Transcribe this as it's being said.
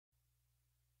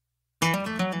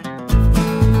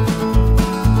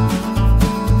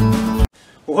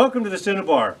Welcome to the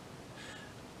Cinnabar.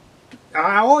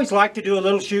 I always like to do a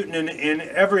little shooting in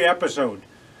every episode,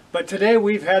 but today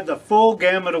we've had the full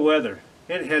gamut of weather.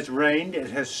 It has rained,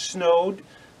 it has snowed,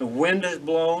 the wind has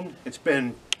blown, it's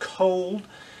been cold,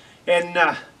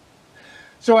 and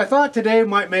so I thought today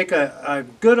might make a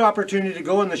good opportunity to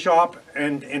go in the shop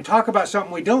and talk about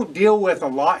something we don't deal with a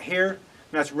lot here, and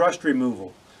that's rust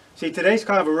removal. See, today's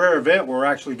kind of a rare event where we're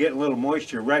actually getting a little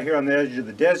moisture right here on the edge of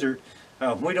the desert.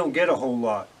 We don't get a whole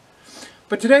lot.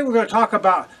 But today we're going to talk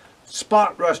about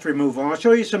spot rust removal. I'll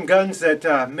show you some guns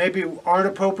that maybe aren't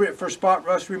appropriate for spot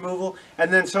rust removal,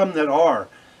 and then some that are.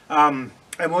 And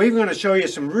we're even going to show you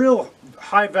some real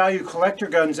high value collector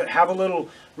guns that have a little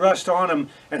rust on them,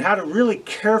 and how to really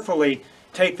carefully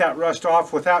take that rust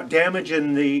off without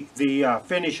damaging the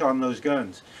finish on those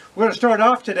guns. We're going to start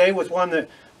off today with one that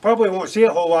probably won't see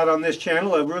a whole lot on this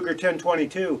channel, a Ruger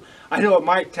 1022. I know it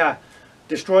might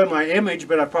destroy my image,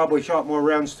 but I probably shot more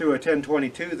rounds through a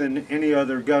 1022 than any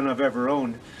other gun I've ever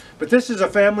owned. But this is a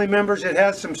family member's. It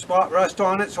has some spot rust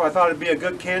on it, so I thought it'd be a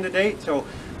good candidate. So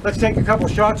let's take a couple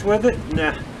shots with it,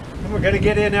 and we're going to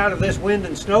get in out of this wind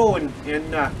and snow and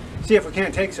see if we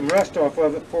can't take some rust off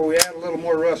of it before we add a little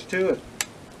more rust to it.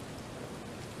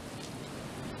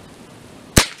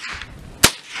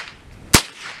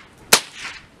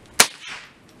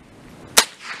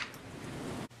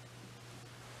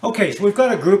 Okay, so we've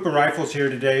got a group of rifles here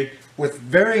today with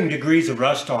varying degrees of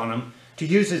rust on them to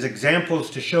use as examples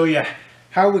to show you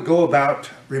how we go about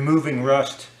removing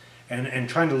rust and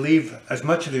trying to leave as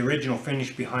much of the original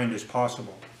finish behind as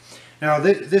possible. Now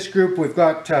this group, we've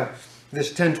got this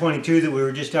 1022 that we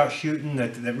were just out shooting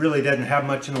that really doesn't have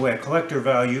much in the way of collector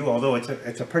value, although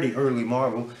it's a pretty early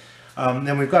model.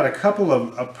 Then we've got a couple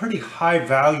of pretty high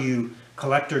value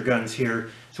collector guns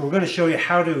here, so we're going to show you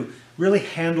how to really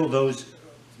handle those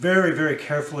very, very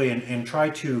carefully and try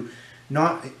to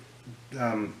not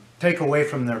take away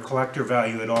from their collector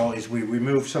value at all as we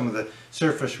remove some of the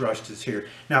surface rust that's here.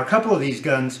 Now, a couple of these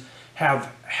guns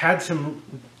have had some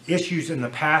issues in the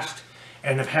past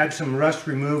and have had some rust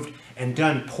removed and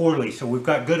done poorly. So we've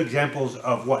got good examples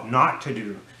of what not to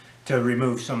do to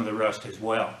remove some of the rust as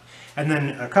well. And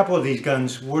then a couple of these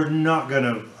guns, we're not going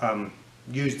to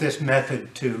use this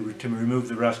method to remove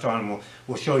the rust on them.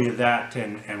 We'll show you that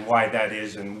and why that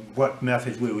is and what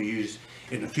methods we will use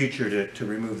in the future to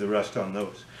remove the rust on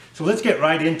those. So let's get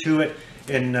right into it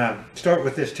and start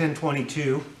with this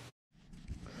 1022.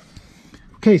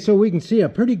 Okay, so we can see a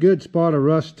pretty good spot of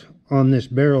rust on this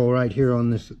barrel right here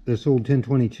on this old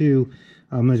 1022.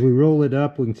 As we roll it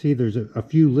up, we can see there's a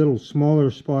few little smaller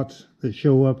spots that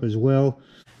show up as well.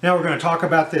 Now we're going to talk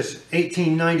about this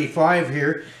 1895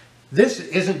 here. This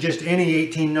isn't just any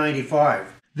 1895.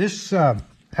 This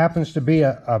happens to be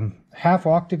a half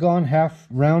octagon, half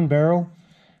round barrel.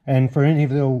 And for any of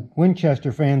the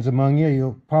Winchester fans among you,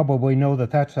 you'll probably know that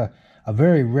that's a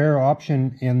very rare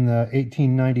option in the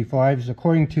 1895s.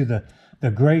 According to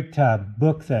the great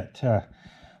book that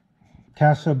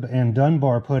Cassab and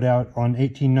Dunbar put out on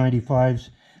 1895s,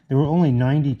 there were only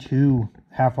 92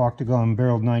 half octagon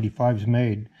barreled 95s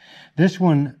made. This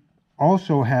one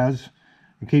also has,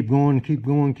 keep going, keep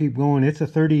going, keep going, it's a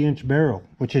 30-inch barrel,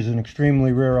 which is an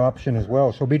extremely rare option as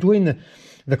well. So between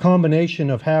the combination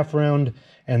of half round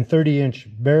and 30-inch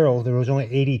barrel, there was only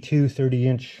 82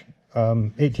 30-inch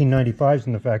 1895s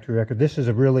in the factory record. This is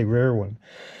a really rare one.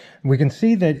 We can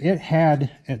see that it had,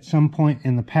 at some point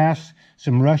in the past,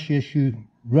 some rust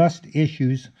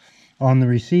issues on the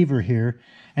receiver here,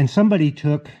 and somebody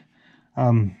took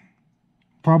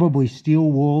probably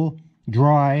steel wool,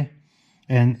 dry,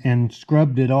 and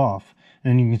scrubbed it off,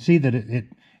 and you can see that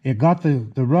it got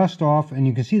the rust off, and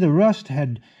you can see the rust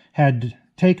had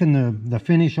taken the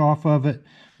finish off of it,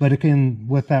 but again,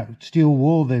 with that steel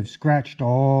wool, they've scratched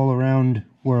all around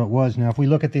where it was. Now if we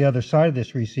look at the other side of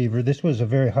this receiver, this was a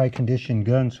very high condition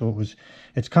gun, so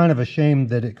it's kind of a shame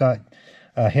that it got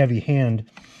a heavy hand.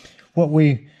 What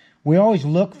we always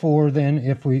look for then,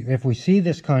 if we see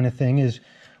this kind of thing, is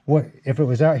what if it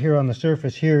was out here on the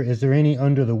surface here, is there any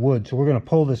under the wood? So we're going to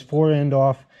pull this fore end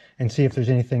off and see if there's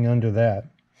anything under that.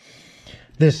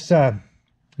 This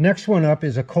next one up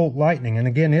is a Colt Lightning, and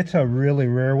again, it's a really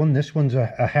rare one. This one's a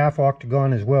half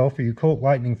octagon as well. For you Colt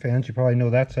Lightning fans, you probably know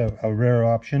that's a rare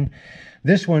option.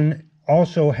 This one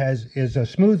also is a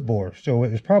smooth bore, so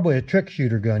it was probably a trick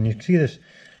shooter gun. You can see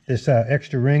this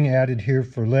extra ring added here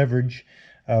for leverage.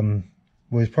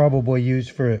 Was probably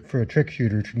used for a trick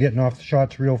shooter, getting off the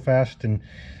shots real fast and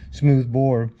smooth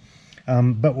bore.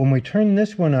 But when we turn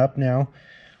this one up now,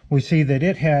 we see that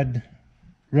it had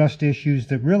rust issues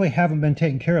that really haven't been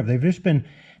taken care of. They've just been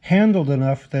handled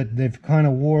enough that they've kind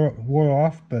of wore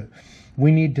off, but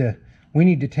we need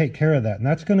to take care of that, and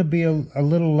that's going to be a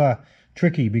little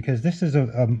tricky, because this is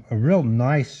a real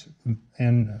nice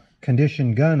and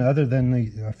conditioned gun, other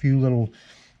than a few little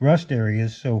rust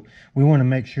areas. So we want to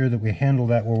make sure that we handle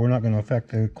that where we're not going to affect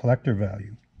the collector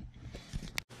value.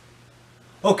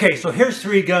 Okay, so here's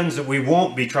 3 guns that we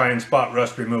won't be trying spot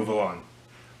rust removal on.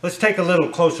 Let's take a little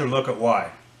closer look at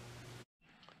why.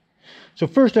 So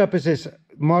first up is this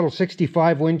Model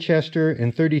 65 Winchester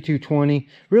in 3220.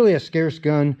 Really a scarce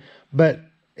gun, but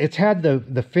it's had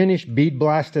the finish bead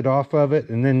blasted off of it,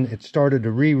 and then it started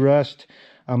to re-rust.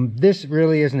 This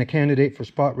really isn't a candidate for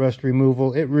spot rust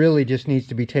removal. It really just needs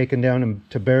to be taken down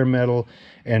to bare metal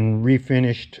and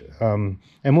refinished.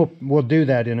 And we'll do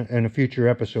that in a future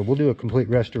episode. We'll do a complete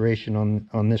restoration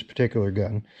on this particular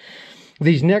gun.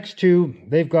 These next 2,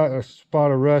 they've got a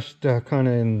spot of rust kind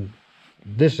of in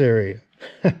this area.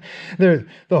 The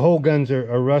whole guns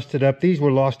are rusted up. These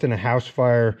were lost in a house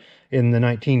fire in the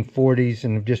 1940s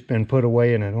and have just been put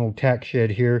away in an old tack shed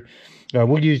here.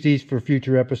 We'll use these for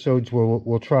future episodes.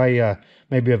 We'll try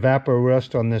maybe evapor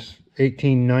rust on this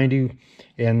 1890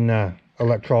 and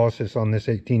electrolysis on this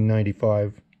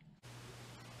 1895.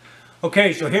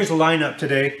 Okay, so here's the lineup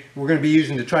today we're going to be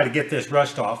using to try to get this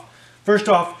rust off. First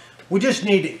off, we just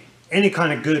need any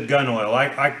kind of good gun oil.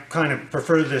 I kind of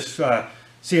prefer this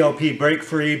CLP break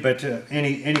free, but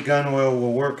any gun oil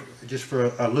will work just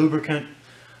for a lubricant.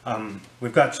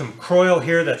 We've got some Croil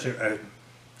here. That's a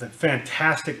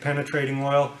fantastic penetrating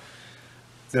oil.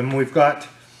 Then we've got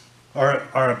our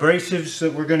abrasives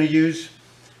that we're going to use.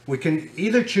 We can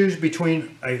either choose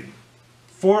between a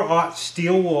 4/0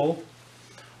 steel wool,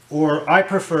 or I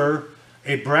prefer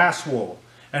a brass wool.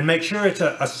 And make sure it's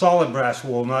a solid brass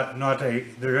wool, not a,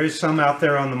 there is some out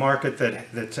there on the market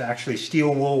that's actually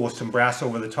steel wool with some brass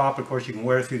over the top. Of course, you can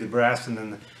wear through the brass and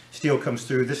then the steel comes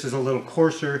through. This is a little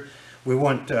coarser. We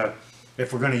want,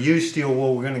 if we're going to use steel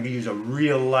wool, we're going to use a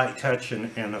real light touch and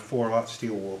a 4/0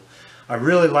 steel wool. I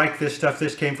really like this stuff.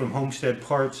 This came from Homestead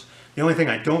Parts. The only thing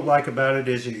I don't like about it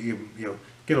is you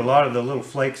get a lot of the little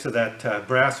flakes of that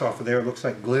brass off of there. It looks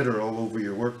like glitter all over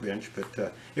your workbench,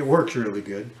 but it works really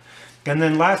good. And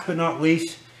then last but not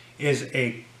least is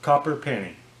a copper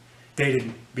penny,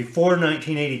 dated before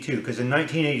 1982, because in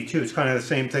 1982 it's kind of the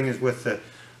same thing as with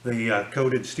the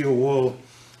coated steel wool.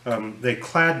 They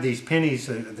clad these pennies,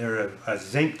 they're a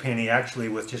zinc penny actually,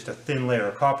 with just a thin layer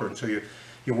of copper, and so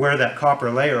you wear that copper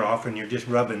layer off and you're just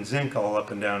rubbing zinc all up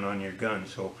and down on your gun.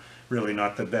 So really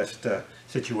not the best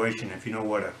situation. If you know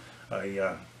what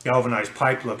a galvanized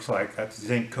pipe looks like, that's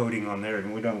zinc coating on there,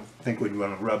 and we don't think we'd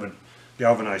want to rub a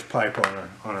galvanized pipe on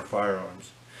our firearms.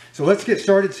 So let's get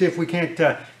started, see if we can't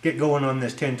get going on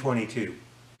this 1022.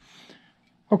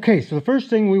 Okay, so the first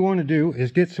thing we want to do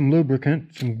is get some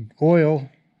lubricant, some oil,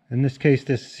 in this case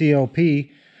this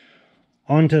CLP,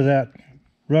 onto that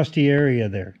rusty area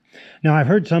there. Now I've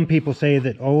heard some people say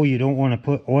that, oh, you don't want to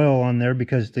put oil on there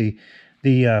because the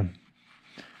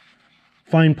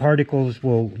fine particles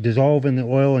will dissolve in the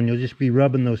oil and you'll just be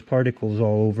rubbing those particles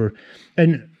all over.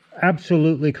 And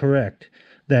absolutely correct,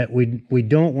 that we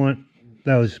don't want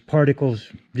those particles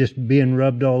just being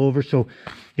rubbed all over. So,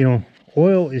 you know,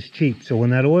 oil is cheap. So when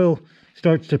that oil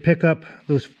starts to pick up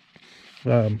those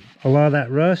a lot of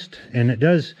that rust, and it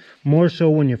does more so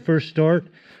when you first start,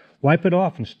 wipe it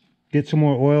off and get some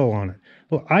more oil on it.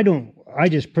 Well, I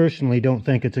just personally don't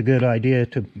think it's a good idea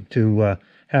to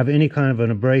have any kind of an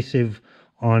abrasive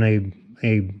on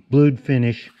a blued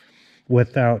finish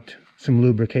without some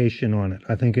lubrication on it.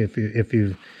 I think if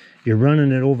you're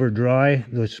running it over dry,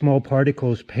 those small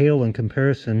particles pale in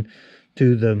comparison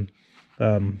to the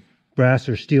brass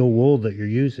or steel wool that you're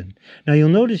using. Now you'll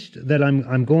notice that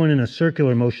I'm going in a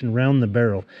circular motion around the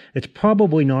barrel. It's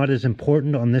probably not as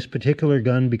important on this particular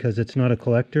gun because it's not a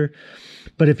collector,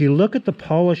 but if you look at the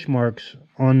polish marks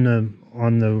on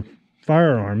the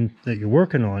firearm that you're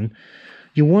working on,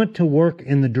 you want to work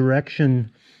in the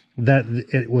direction that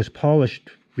it was polished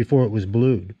before it was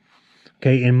blued.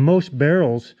 Okay, in most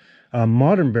barrels,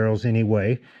 modern barrels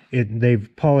anyway, they've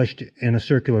polished in a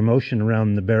circular motion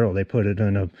around the barrel. They put it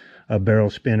in a barrel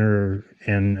spinner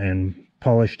and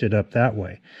polished it up that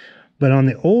way. But on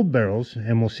the old barrels,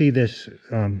 and we'll see this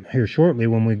here shortly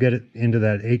when we get it into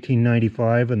that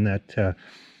 1895 and that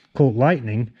Colt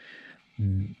Lightning,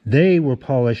 they were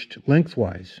polished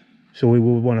lengthwise. So we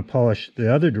would want to polish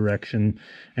the other direction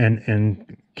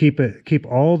and keep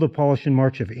all the polishing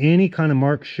marks. If any kind of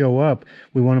marks show up,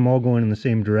 we want them all going in the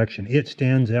same direction. It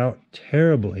stands out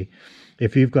terribly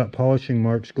if you've got polishing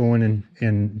marks going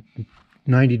in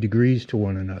 90 degrees to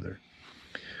one another.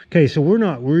 Okay, so we're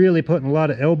not really putting a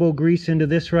lot of elbow grease into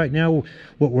this right now.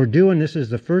 What we're doing, this is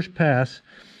the first pass,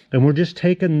 and we're just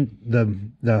taking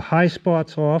the high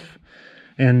spots off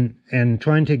and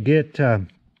trying to get the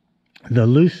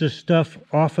loosest stuff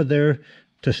off of there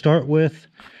to start with.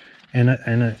 And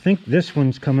I think this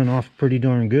one's coming off pretty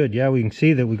darn good. Yeah, we can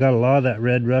see that we got a lot of that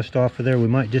red rust off of there. We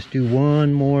might just do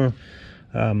one more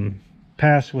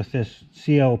pass with this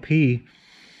CLP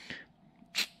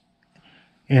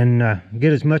and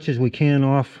get as much as we can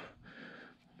off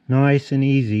nice and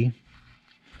easy.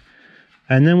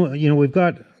 And then, you know, we've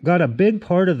got a big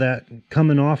part of that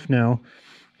coming off now,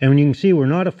 and you can see we're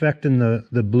not affecting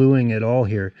the bluing at all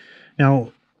here.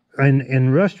 Now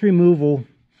in rust removal,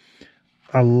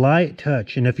 a light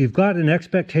touch, and if you've got an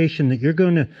expectation that you're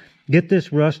going to get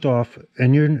this rust off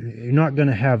and you're not going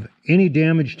to have any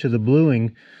damage to the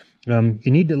bluing, you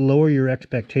need to lower your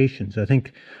expectations. I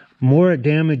think more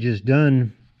damage is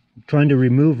done trying to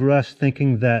remove rust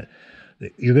thinking that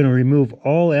you're going to remove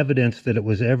all evidence that it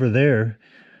was ever there.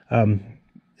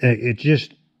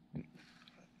 It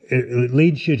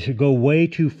leads you to go way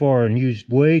too far and use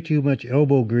way too much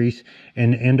elbow grease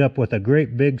and end up with a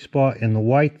great big spot in the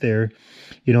white there.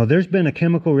 You know, there's been a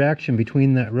chemical reaction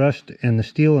between that rust and the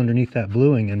steel underneath that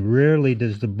bluing, and rarely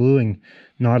does the bluing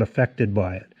not affected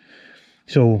by it.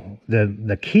 So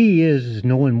the key is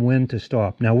knowing when to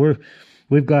stop. Now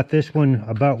we've got this one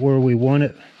about where we want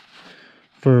it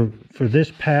for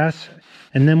this pass,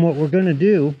 and then what we're going to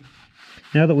do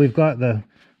now that we've got a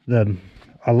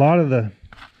lot of the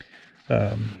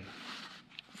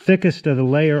thickest of the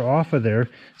layer off of there,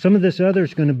 some of this other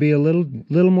is going to be a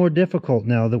little more difficult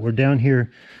now that we're down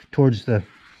here towards the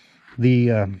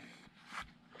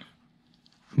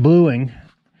bluing.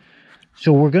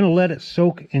 So we're going to let it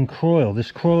soak in Kroil.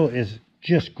 This Kroil is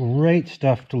just great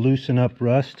stuff to loosen up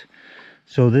rust.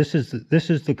 So this is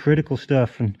the critical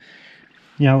stuff. And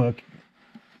now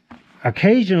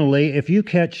occasionally, if you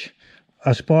catch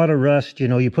a spot of rust, you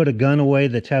know, you put a gun away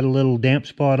that's had a little damp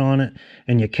spot on it,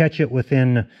 and you catch it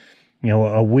within, you know,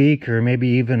 a week or maybe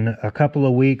even a couple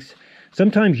of weeks,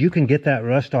 sometimes you can get that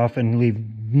rust off and leave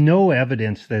no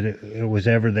evidence that it was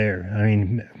ever there. I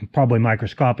mean, probably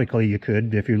microscopically you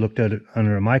could if you looked at it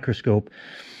under a microscope,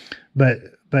 but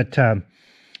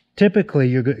typically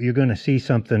you're going to see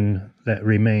something that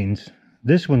remains.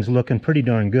 This one's looking pretty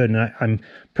darn good, and I'm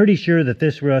pretty sure that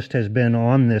this rust has been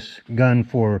on this gun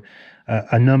for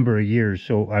a number of years,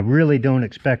 so I really don't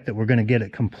expect that we're going to get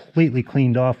it completely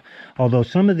cleaned off, although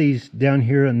some of these down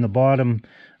here in the bottom,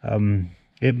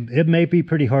 it may be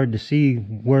pretty hard to see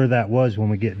where that was when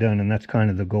we get done, and that's kind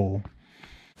of the goal.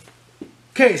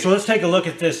 Okay, so let's take a look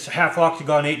at this half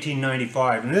octagon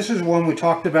 1895, and this is one we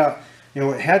talked about. You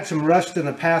know, it had some rust in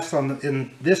the past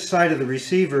in this side of the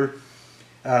receiver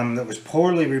that was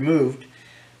poorly removed,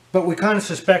 but we kind of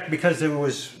suspect because there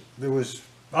was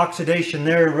oxidation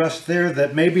there, rust there,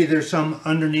 that maybe there's some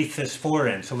underneath this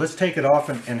forend. So let's take it off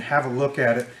and have a look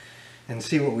at it and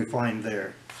see what we find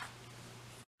there.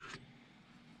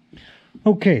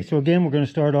 Okay, so again, we're going to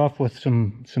start off with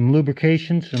some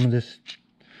lubrication, some of this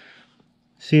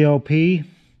CLP.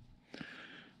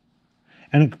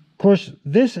 And of course,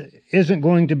 this isn't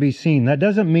going to be seen. That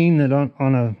doesn't mean that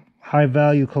on a high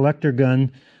value collector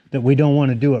gun that we don't want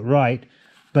to do it right,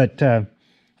 but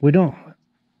we don't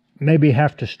maybe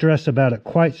have to stress about it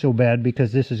quite so bad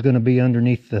because this is going to be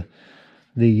underneath the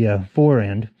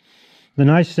forend. The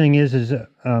nice thing is the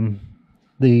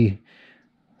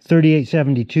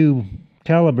 3872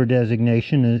 caliber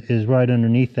designation is right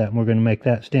underneath that, and we're going to make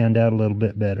that stand out a little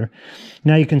bit better.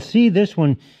 Now you can see this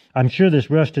one, I'm sure this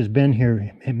rust has been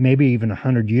here maybe even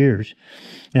 100 years.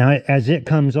 Now as it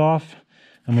comes off,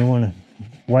 and we want to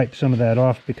wipe some of that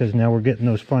off because now we're getting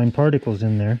those fine particles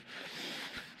in there.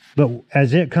 But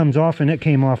as it comes off, and it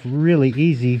came off really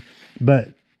easy, but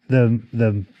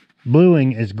the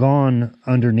bluing is gone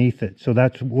underneath it. So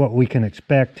that's what we can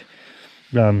expect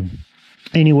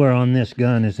anywhere on this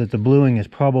gun, is that the bluing is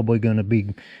probably going to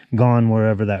be gone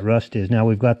wherever that rust is. Now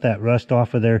we've got that rust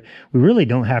off of there. We really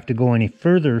don't have to go any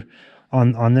further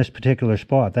on this particular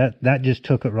spot. That just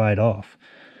took it right off.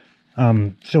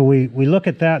 So we look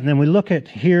at that, and then we look at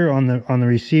here on the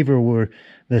receiver where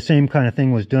the same kind of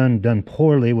thing was done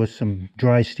poorly with some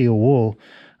dry steel wool.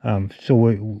 So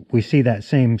we see that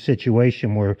same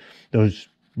situation where those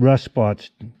rust spots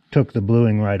took the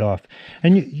bluing right off.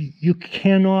 And you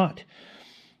cannot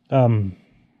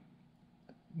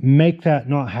make that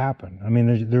not happen. I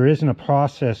mean, there isn't a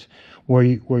process where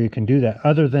you can do that,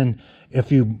 other than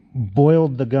if you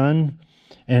boiled the gun,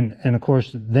 and of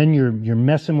course then you're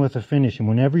messing with the finish. And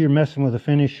whenever you're messing with a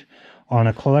finish on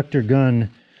a collector gun,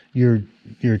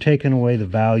 you're taking away the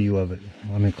value of it.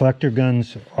 I mean, collector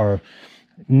guns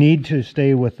need to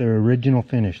stay with their original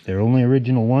finish. They're only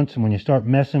original once, and when you start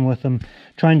messing with them,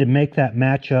 trying to make that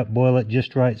match up, boil it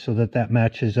just right so that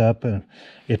matches up,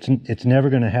 it's never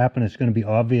going to happen. It's going to be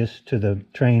obvious to the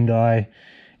trained eye,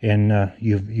 and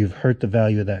you've hurt the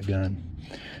value of that gun.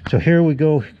 So here we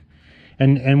go,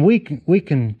 and we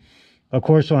can, of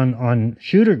course, on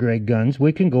shooter grade guns,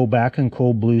 we can go back and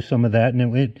cold blue some of that,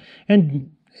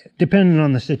 and depending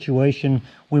on the situation,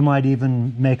 we might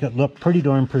even make it look pretty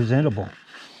darn presentable.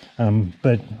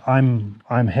 But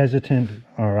I'm hesitant,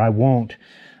 or I won't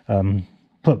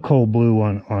put cold blue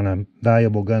on a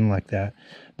valuable gun like that.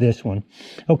 This one.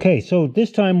 Okay, so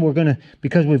this time we're gonna,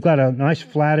 because we've got a nice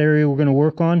flat area we're gonna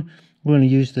work on, we're gonna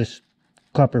use this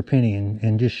copper penny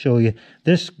and just show you.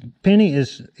 This penny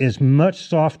is much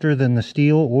softer than the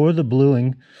steel or the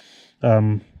bluing,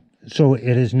 so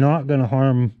it is not going to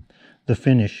harm the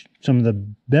finish. Some of the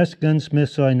best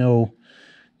gunsmiths I know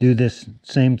do this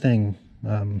same thing.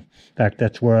 In fact,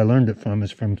 that's where I learned it from,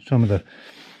 is from some of the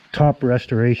top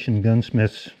restoration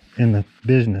gunsmiths in the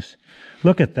business.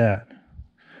 Look at that.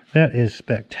 That is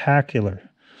spectacular.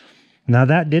 Now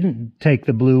that didn't take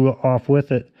the blue off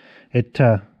with it. It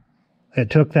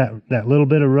took that little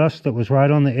bit of rust that was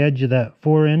right on the edge of that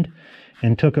fore end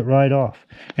and took it right off.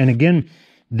 And again,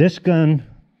 this gun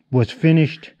was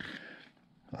finished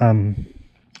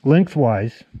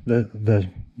lengthwise,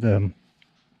 the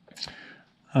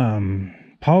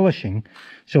polishing,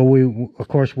 so we of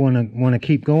course want to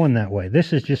keep going that way.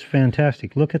 This is just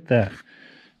fantastic. Look at that.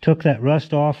 Took that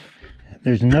rust off.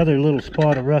 There's another little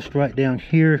spot of rust right down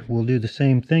here. We'll do the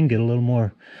same thing, get a little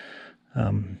more.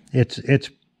 It's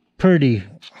pretty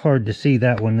hard to see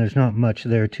that one. There's not much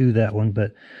there to that one,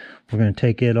 but we're going to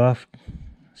take it off.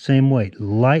 Same weight,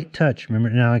 light touch. Remember,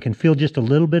 now I can feel just a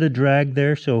little bit of drag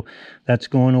there, so that's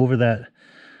going over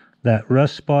that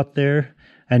rust spot there,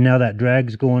 and now that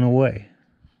drag's going away.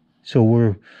 So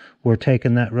we're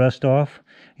taking that rust off,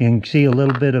 and you can see a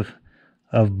little bit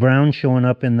of brown showing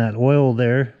up in that oil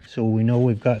there, so we know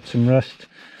we've got some rust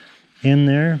in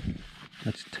there.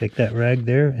 Let's take that rag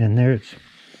there, and there it's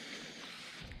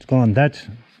gone. That's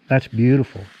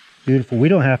beautiful. Beautiful. We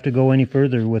don't have to go any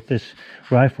further with this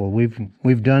rifle.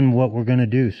 We've done what we're going to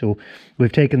do. So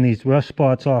we've taken these rust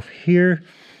spots off here,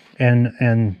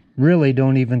 and really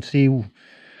don't even see,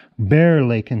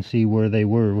 barely can see where they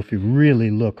were if you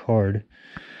really look hard.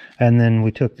 And then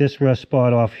we took this rust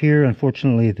spot off here.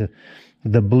 Unfortunately,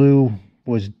 the blue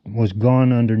was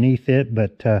gone underneath it,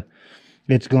 but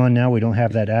it's gone now. We don't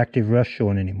have that active rust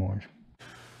showing anymore.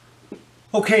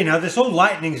 Okay, now this old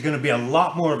Lightning is going to be a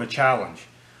lot more of a challenge,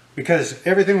 because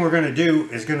everything we're going to do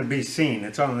is going to be seen.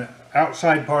 It's on the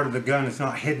outside part of the gun. It's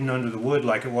not hidden under the wood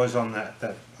like it was on that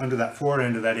under that fore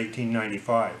end of that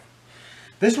 1895.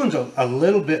 This one's a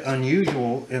little bit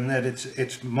unusual in that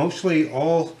it's mostly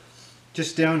all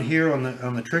just down here on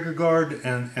the trigger guard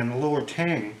and the lower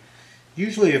tang.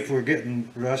 Usually if we're getting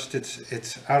rust,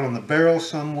 it's out on the barrel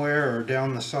somewhere or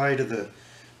down the side of the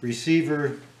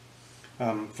receiver,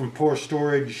 from poor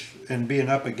storage and being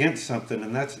up against something,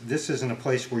 and this isn't a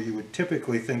place where you would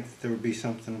typically think that there would be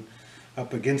something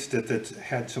up against it that's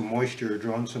had some moisture or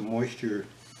drawn some moisture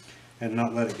and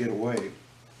not let it get away.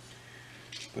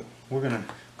 But we're going to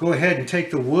go ahead and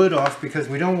take the wood off, because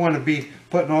we don't want to be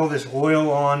putting all this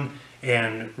oil on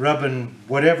and rubbing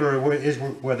whatever it is,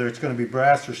 whether it's going to be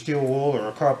brass or steel wool or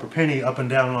a copper penny, up and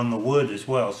down on the wood as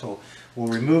well. So we'll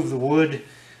remove the wood,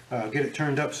 get it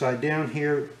turned upside down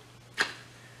here,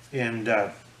 and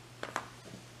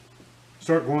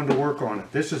start going to work on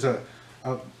it. This is a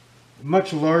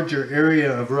much larger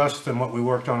area of rust than what we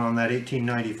worked on that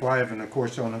 1895, and of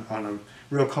course on a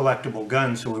real collectible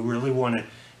gun, so we really want to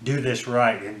do this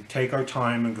right and take our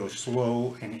time and go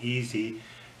slow and easy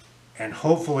and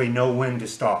hopefully know when to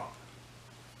stop.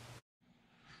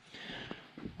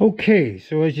 Okay,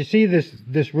 so as you see,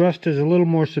 this rust is a little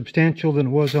more substantial than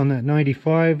it was on that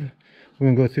 95. We're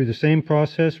going to go through the same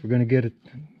process. We're going to get it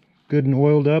good and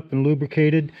oiled up and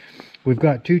lubricated. We've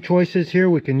got two choices here.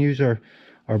 We can use our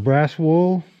brass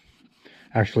wool.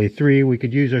 Actually three. We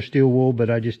could use our steel wool, but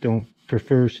I just don't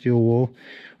prefer steel wool.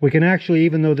 We can actually,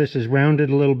 even though this is rounded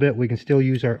a little bit, we can still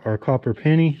use our copper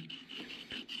penny.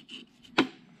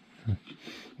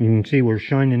 You can see we're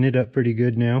shining it up pretty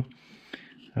good now.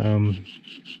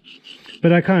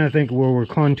 But I kind of think where we're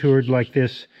contoured like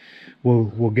this,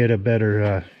 we'll get a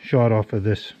better shot off of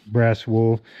this brass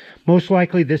wool. Most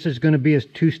likely this is going to be a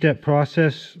two-step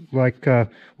process, like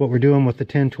what we're doing with the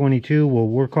 1022. We'll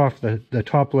work off the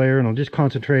top layer, and I'll just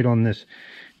concentrate on this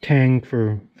tang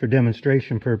for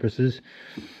demonstration purposes.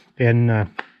 And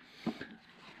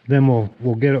then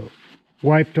we'll get it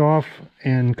wiped off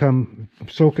and come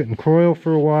soak it in Croil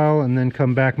for a while, and then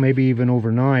come back maybe even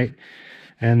overnight,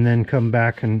 and then come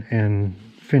back and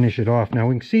finish it off. Now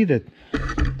we can see that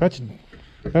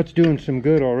that's doing some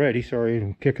good already. Sorry,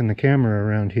 I'm kicking the camera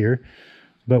around here,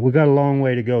 but we got a long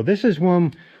way to go. This is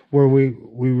one where we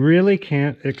really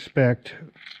can't expect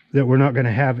that we're not going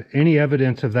to have any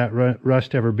evidence of that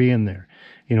rust ever being there.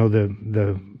 You know,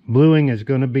 the bluing is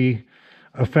going to be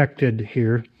affected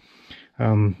here.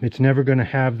 It's never going to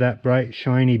have that bright,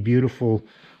 shiny, beautiful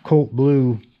Colt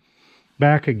blue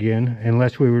back again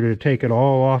unless we were to take it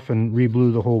all off and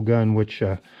re-blue the whole gun, which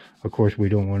of course we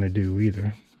don't want to do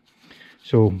either.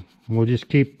 So we'll just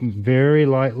keep very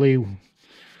lightly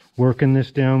working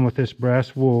this down with this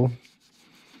brass wool.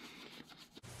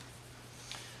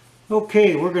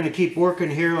 Okay, we're going to keep working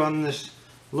here on this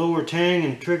lower tang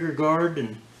and trigger guard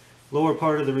and lower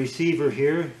part of the receiver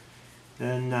here,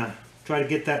 and try to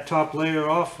get that top layer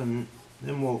off, and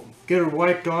then we'll get her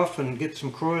wiped off and get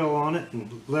some Croil on it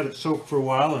and let it soak for a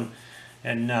while,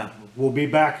 and we'll be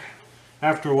back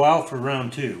after a while for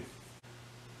round 2.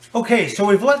 Okay, so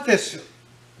we've let this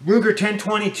Ruger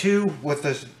 1022 with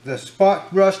the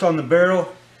spot rust on the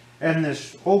barrel and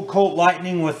this old Colt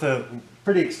Lightning with a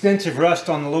pretty extensive rust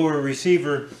on the lower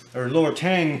receiver or lower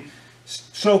tang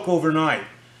soak overnight.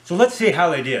 So let's see how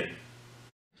they did.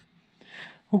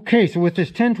 Okay, so with this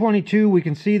 1022 we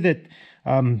can see that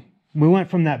we went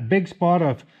from that big spot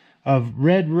of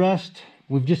red rust.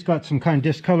 We've just got some kind of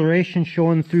discoloration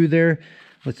showing through there.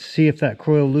 Let's see if that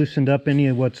Croil loosened up any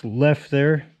of what's left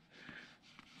there.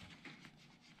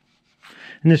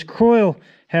 And this Croil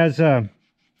has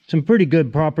some pretty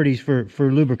good properties for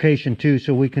lubrication too,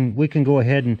 so we can go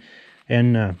ahead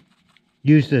and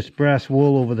use this brass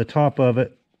wool over the top of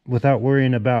it without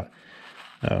worrying about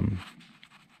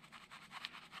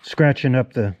scratching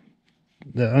up the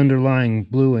underlying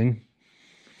bluing.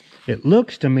 It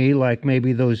looks to me like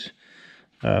maybe those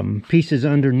pieces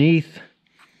underneath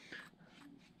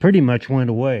pretty much went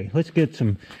away. Let's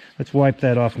wipe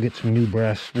that off and get some new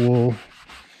brass wool.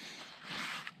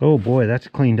 Oh boy, that's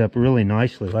cleaned up really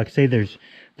nicely. Like I say, there's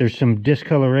some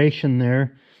discoloration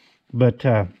there, but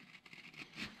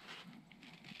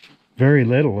very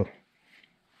little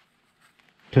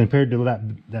compared to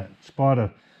that spot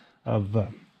of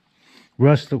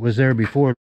rust that was there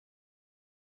before.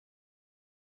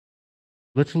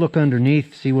 Let's look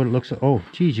underneath, see what it looks like. Oh,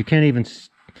 geez, you can't even...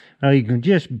 you can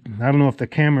just... I don't know if the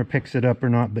camera picks it up or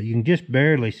not, but you can just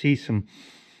barely see some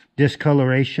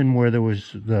discoloration where there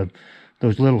was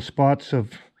those little spots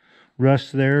of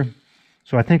rust there.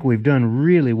 So I think we've done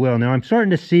really well. Now I'm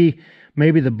starting to see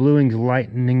maybe the bluing's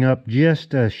lightening up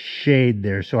just a shade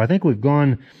there. So I think we've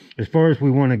gone as far as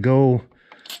we want to go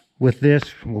with this.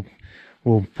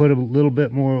 We'll put a little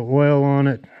bit more oil on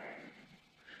it.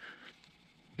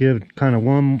 Give kind of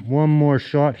one more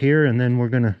shot here, and then we're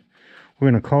gonna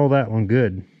call that one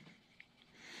good.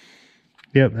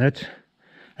 Yep,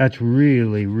 that's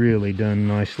really done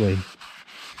nicely.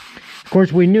 Of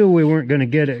course, we knew we weren't going to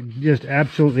get it just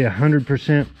absolutely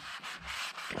 100%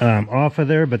 off of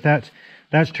there, but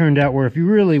that's turned out where if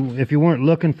you weren't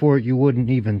looking for it, you wouldn't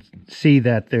even see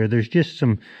that there. There's just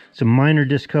some minor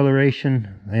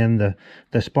discoloration, and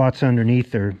the spots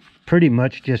underneath are pretty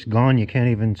much just gone. You can't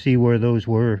even see where those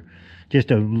were.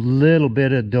 Just a little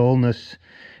bit of dullness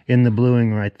in the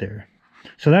bluing right there.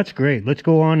 So that's great. Let's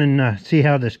go on and see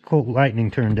how this Colt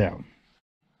Lightning turned out.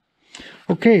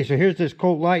 Okay, so here's this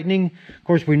Colt Lightning. Of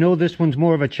course, we know this one's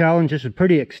more of a challenge. This is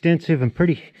pretty extensive and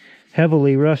pretty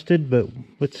heavily rusted, but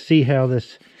let's see how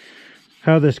this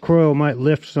Croil might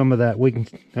lift some of that.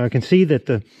 I can see that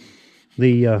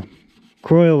the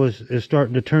Croil is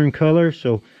starting to turn color,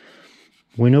 so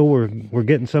we know we're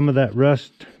getting some of that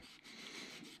rust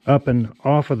up and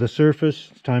off of the surface.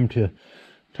 It's time to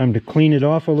clean it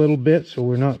off a little bit so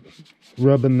we're not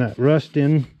rubbing that rust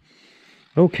in.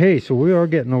 Okay, so we are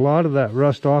getting a lot of that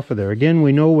rust off of there. Again,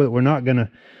 we know that we're not going to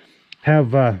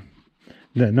have that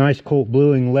nice Colt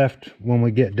bluing left when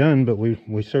we get done, but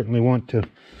we certainly want to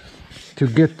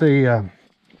get that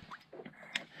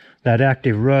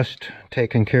active rust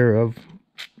taken care of.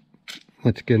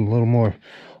 Let's get a little more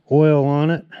oil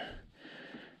on it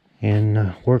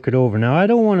and work it over. Now, I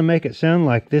don't want to make it sound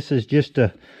like this is just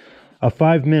a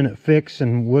 5-minute fix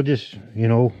and we'll just,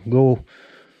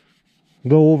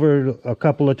 go over it a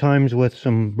couple of times with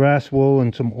some brass wool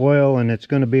and some oil and it's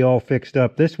going to be all fixed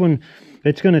up. This one,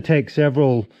 it's going to take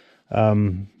several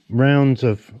rounds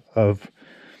of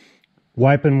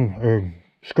wiping or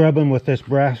scrubbing with this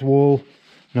brass wool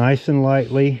nice and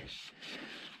lightly,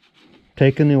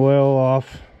 taking the oil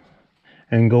off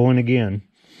and going again.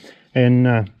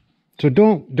 And So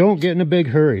don't get in a big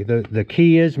hurry. The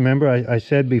key is, remember I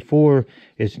said before,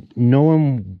 is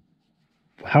knowing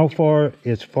how far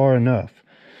is far enough.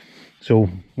 So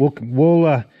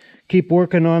we'll keep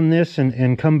working on this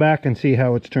and come back and see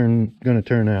how it's going to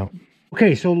turn out.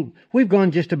 Okay, so we've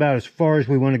gone just about as far as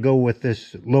we want to go with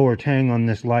this lower tang on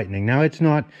this Lightning. Now it's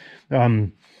not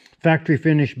factory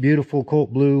finished, beautiful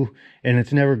Colt blue, and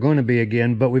it's never going to be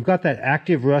again, but we've got that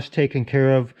active rust taken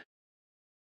care of.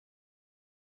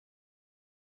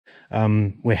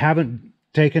 We haven't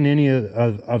taken any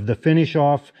of the finish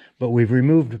off, but we've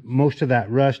removed most of that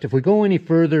rust. If we go any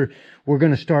further, we're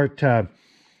going to start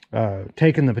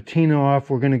taking the patina off.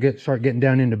 We're going to start getting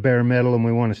down into bare metal, and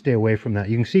we want to stay away from that.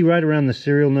 You can see right around the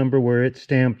serial number where it's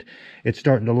stamped, it's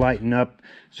starting to lighten up.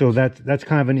 So that's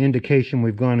kind of an indication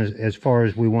we've gone as far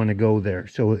as we want to go there.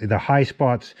 So the high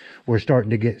spots, we're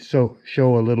starting to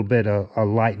show a little bit of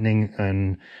lightening,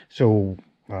 and so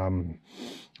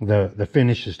the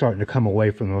finish is starting to come away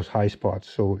from those high spots.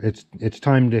 So it's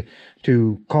time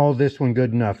to call this one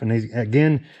good enough. And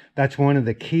again, that's one of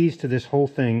the keys to this whole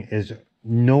thing, is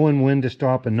knowing when to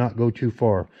stop and not go too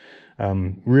far.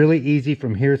 Really easy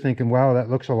from here thinking, wow, that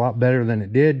looks a lot better than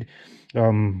it did.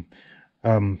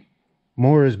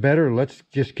 More is better. Let's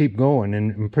just keep going,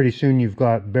 and pretty soon you've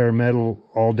got bare metal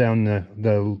all down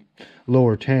the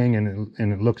lower tang, and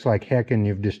it looks like heck, and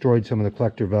you've destroyed some of the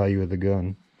collector value of the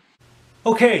gun.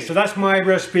 Okay, so that's my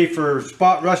recipe for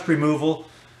spot rust removal.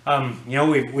 You know,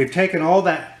 we've taken all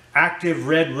that active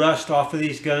red rust off of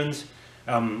these guns.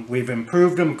 We've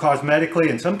improved them cosmetically,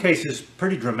 in some cases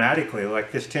pretty dramatically,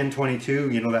 like this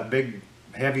 1022, you know, that big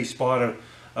heavy spot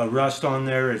of rust on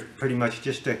there is pretty much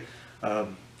just a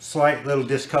slight little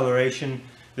discoloration.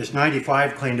 This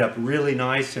 95 cleaned up really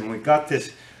nice, and we've got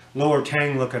this lower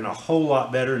tang looking a whole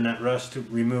lot better than that rust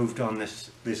removed on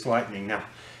this Lightning. Now,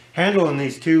 handling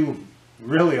these two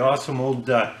really awesome old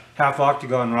half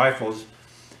octagon rifles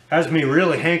has me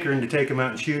really hankering to take them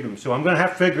out and shoot them. So I'm going to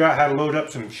have to figure out how to load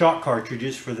up some shot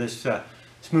cartridges for this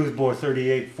smoothbore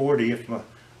 3840 if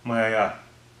my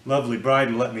lovely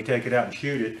bride will let me take it out and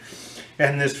shoot it.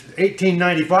 And this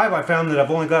 1895, I found that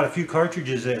I've only got a few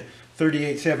cartridges at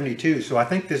 3872. So I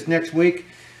think this next week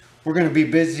we're going to be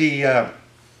busy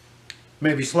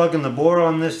maybe slugging the bore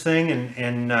on this thing,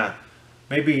 and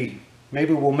maybe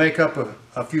we'll make up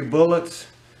a few bullets,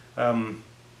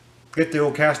 get the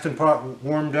old casting pot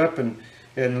warmed up,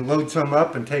 and load some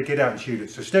up and take it out and shoot it.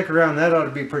 So stick around, that ought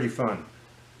to be pretty fun.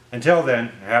 Until then,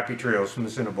 happy trails from the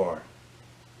Cinnabar.